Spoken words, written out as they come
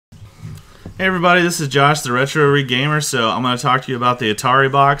Hey everybody, this is Josh, the Retro Regamer. So I'm going to talk to you about the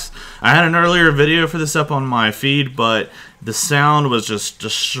Atari Box. I had an earlier video for this up on my feed, but the sound was just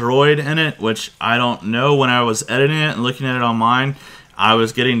destroyed in it, which I don't know. When I was editing it and looking at it on mine, I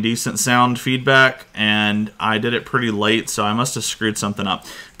was getting decent sound feedback, and I did it pretty late, so I must have screwed something up.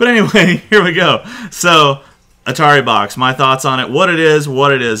 But anyway, here we go. So, Atari Box, my thoughts on it, what it is,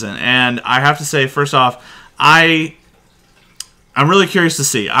 what it isn't. And I have to say, first off, I'm really curious to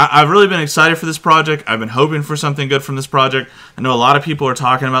see. I've really been excited for this project. I've been hoping for something good from this project. I know a lot of people are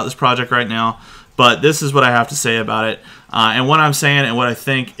talking about this project right now, but this is what I have to say about it. And what I'm saying and what I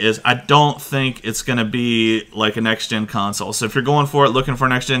think is I don't think it's going to be like a next-gen console. So if you're going for it, looking for a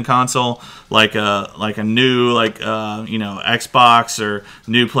next-gen console, like a new you know, Xbox or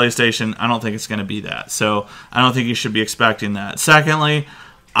new PlayStation, I don't think it's going to be that. So I don't think you should be expecting that. Secondly,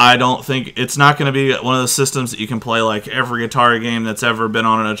 I don't think it's not going to be one of those systems that you can play like every Atari game that's ever been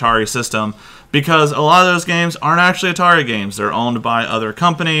on an Atari system, because a lot of those games aren't actually Atari games. They're owned by other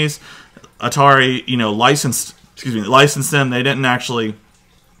companies. Atari, you know, licensed them. They didn't actually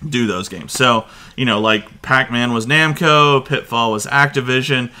do those games. So, you know, like Pac-Man was Namco, Pitfall was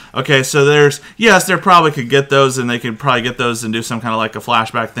Activision. Okay, so yes, they probably could get those, and they could probably get those and do some kind of like a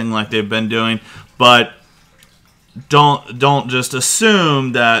flashback thing like they've been doing, but don't just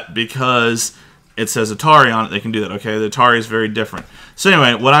assume that because it says Atari on it they can do that. Okay, the Atari is very different. So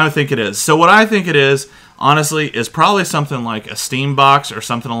anyway, what I think it is. So what I think it is, honestly, is probably something like a Steam box or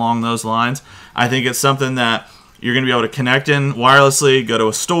something along those lines. I think it's something that you're going to be able to connect in wirelessly, go to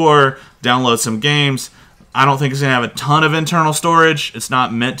a store, download some games. I don't think it's going to have a ton of internal storage. It's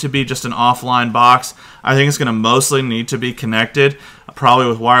not meant to be just an offline box. I think it's going to mostly need to be connected, probably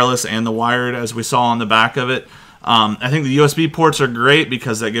with wireless and the wired, as we saw on the back of it. I think the USB ports are great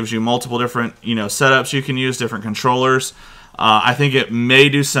because that gives you multiple different, you know, setups you can use, different controllers. I think it may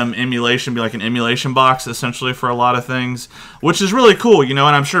do some emulation, be like an emulation box essentially for a lot of things, which is really cool, you know,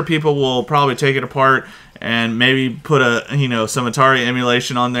 and I'm sure people will probably take it apart and maybe put some Atari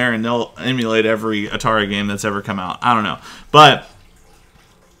emulation on there, and they'll emulate every Atari game that's ever come out. I don't know. But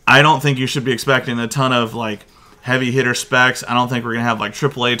I don't think you should be expecting a ton of like heavy hitter specs. I don't think we're going to have like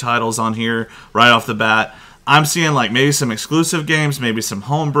AAA titles on here right off the bat. I'm seeing like maybe some exclusive games, maybe some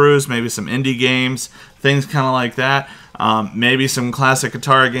homebrews, maybe some indie games, things kind of like that. Maybe some classic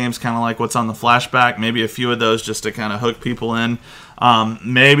Atari games, kind of like what's on the flashback. Maybe a few of those just to kind of hook people in.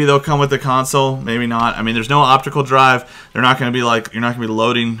 Maybe they'll come with the console, maybe not. I mean, there's no optical drive. They're not going to be like, you're not going to be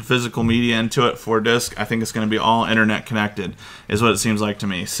loading physical media into it for disc. I think it's going to be all internet connected, is what it seems like to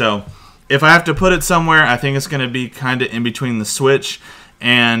me. So if I have to put it somewhere, I think it's going to be kind of in between the Switch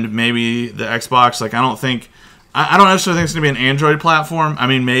and maybe the Xbox. Like, I don't necessarily think it's going to be an Android platform. I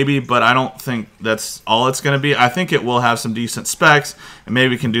mean, maybe, but I don't think that's all it's going to be. I think it will have some decent specs, and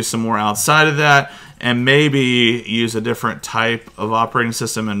maybe can do some more outside of that, and maybe use a different type of operating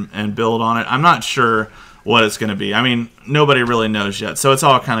system and build on it. I'm not sure what it's going to be. I mean, nobody really knows yet, so it's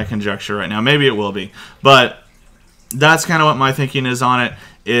all kind of conjecture right now. Maybe it will be, but that's kind of what my thinking is on it.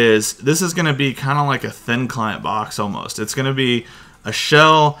 Is this is going to be kind of like a thin client box almost. It's going to be a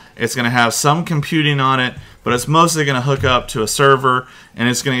shell, it's going to have some computing on it, but it's mostly going to hook up to a server, and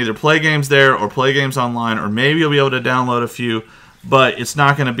it's going to either play games there or play games online, or maybe you'll be able to download a few, but it's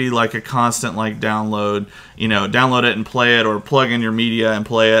not going to be like a constant like download, you know, download it and play it, or plug in your media and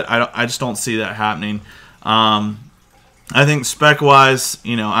play it. I just don't see that happening. I think spec-wise,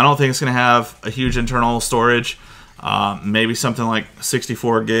 you know, I don't think it's going to have a huge internal storage. Maybe something like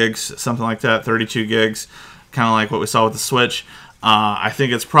 64 gigs, something like that, 32 gigs, kind of like what we saw with the Switch. I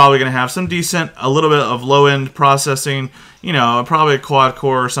think it's probably going to have some a little bit of low-end processing, you know, probably a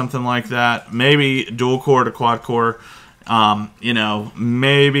quad-core or something like that, maybe dual-core to quad-core, you know,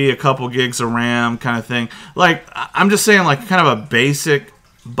 maybe a couple gigs of RAM kind of thing. Like, I'm just saying, like, kind of a basic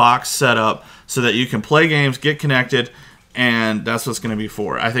box setup so that you can play games, get connected, and that's what it's going to be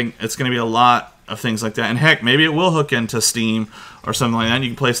for. I think it's going to be a lot of things like that. And heck, maybe it will hook into Steam or something like that, and you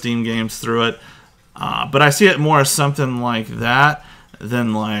can play Steam games through it. But I see it more as something like that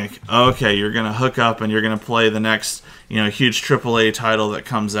than like, okay, you're going to hook up and you're going to play the next, you know, huge AAA title that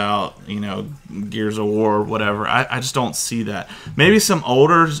comes out, you know, Gears of War or whatever. I just don't see that. Maybe some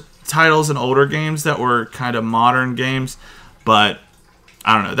older titles and older games that were kind of modern games, but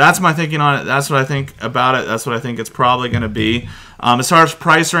I don't know. That's my thinking on it. That's what I think about it. That's what I think it's probably going to be. As far as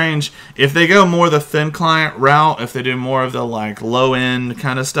price range, if they go more the thin client route, if they do more of the like low-end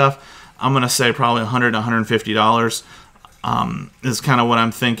kind of stuff, I'm going to say probably $100 to $150 is kind of what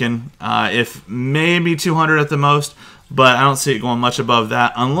I'm thinking. If maybe $200 at the most, but I don't see it going much above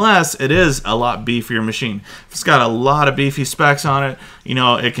that unless it is a lot beefier machine. If it's got a lot of beefy specs on it, you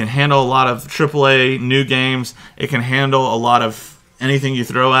know, it can handle a lot of AAA new games. It can handle a lot of anything you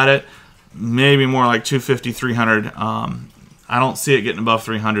throw at it. Maybe more like 250, 300. I don't see it getting above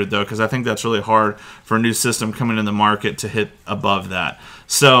 300 though, because I think that's really hard for a new system coming in the market to hit above that.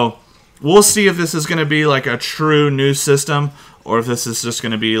 So we'll see if this is going to be like a true new system, or if this is just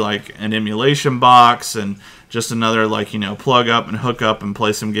going to be like an emulation box and just another, like, you know, plug up and hook up and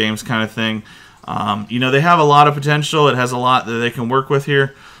play some games kind of thing. You know, they have a lot of potential. It has a lot that they can work with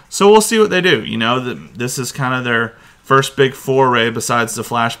here. So we'll see what they do. You know, this is kind of their first big foray besides the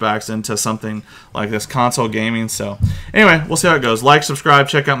flashbacks into something like this console gaming. So anyway, we'll see how it goes. Like, subscribe,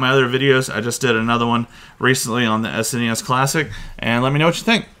 check out my other videos. I just did another one recently on the SNES Classic, and let me know what you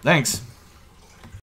think. Thanks.